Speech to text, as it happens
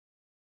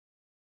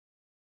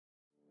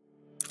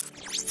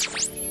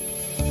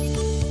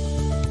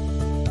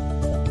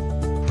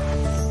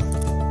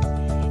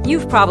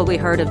You've probably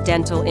heard of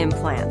dental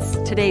implants,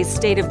 today's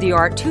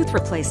state-of-the-art tooth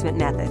replacement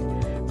method.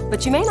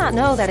 But you may not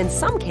know that in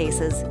some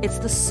cases, it's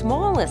the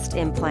smallest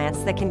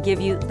implants that can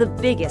give you the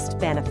biggest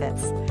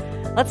benefits.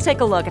 Let's take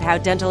a look at how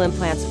dental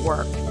implants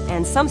work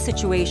and some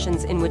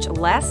situations in which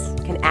less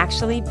can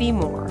actually be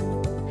more.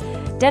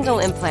 Dental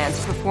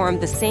implants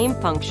perform the same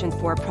function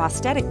for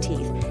prosthetic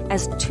teeth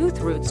as tooth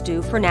roots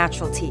do for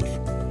natural teeth.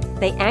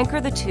 They anchor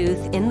the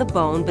tooth in the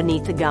bone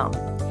beneath the gum.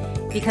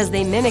 Because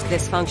they mimic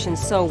this function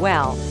so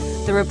well,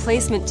 the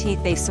replacement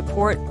teeth they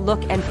support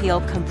look and feel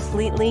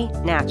completely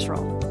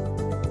natural.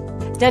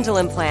 Dental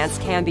implants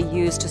can be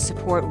used to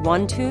support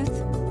one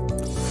tooth,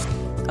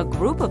 a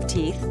group of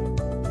teeth,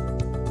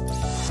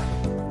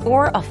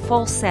 or a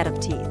full set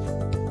of teeth.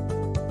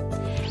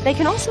 They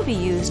can also be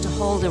used to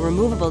hold a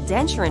removable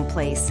denture in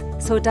place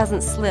so it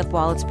doesn't slip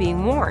while it's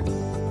being worn.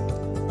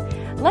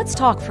 Let's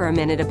talk for a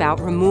minute about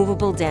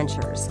removable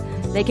dentures.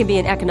 They can be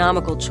an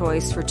economical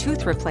choice for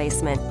tooth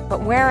replacement,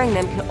 but wearing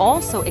them can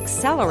also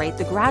accelerate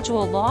the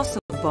gradual loss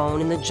of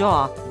bone in the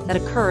jaw that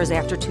occurs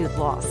after tooth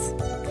loss.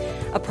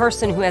 A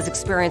person who has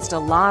experienced a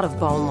lot of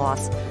bone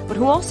loss, but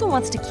who also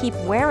wants to keep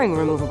wearing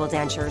removable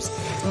dentures,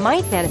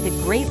 might benefit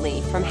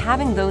greatly from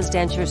having those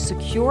dentures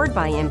secured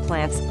by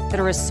implants that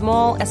are as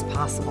small as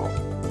possible.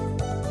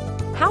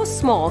 How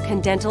small can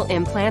dental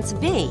implants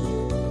be?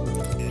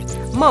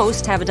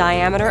 Most have a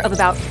diameter of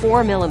about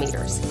 4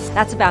 millimeters.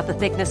 That's about the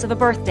thickness of a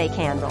birthday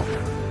candle.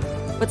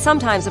 But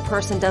sometimes a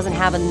person doesn't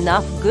have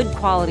enough good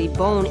quality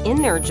bone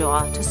in their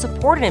jaw to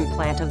support an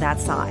implant of that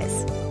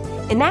size.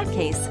 In that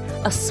case,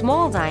 a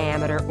small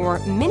diameter or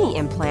mini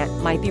implant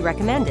might be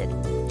recommended.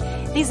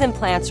 These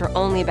implants are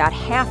only about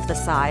half the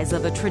size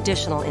of a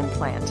traditional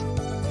implant.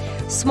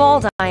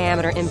 Small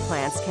diameter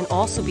implants can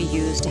also be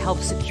used to help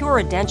secure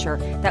a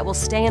denture that will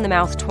stay in the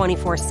mouth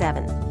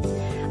 24/7.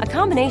 A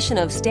combination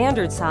of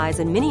standard size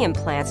and mini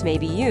implants may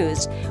be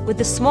used, with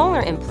the smaller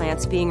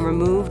implants being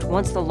removed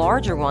once the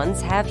larger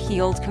ones have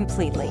healed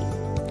completely.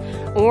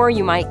 Or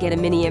you might get a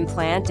mini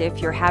implant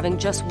if you're having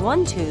just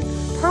one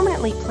tooth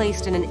permanently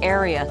placed in an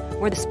area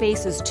where the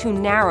space is too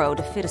narrow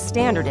to fit a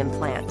standard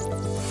implant.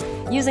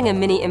 Using a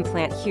mini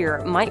implant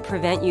here might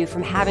prevent you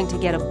from having to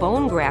get a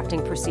bone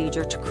grafting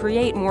procedure to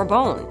create more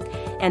bone,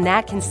 and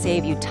that can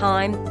save you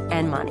time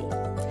and money.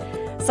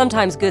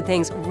 Sometimes good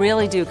things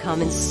really do come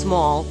in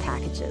small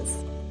packages.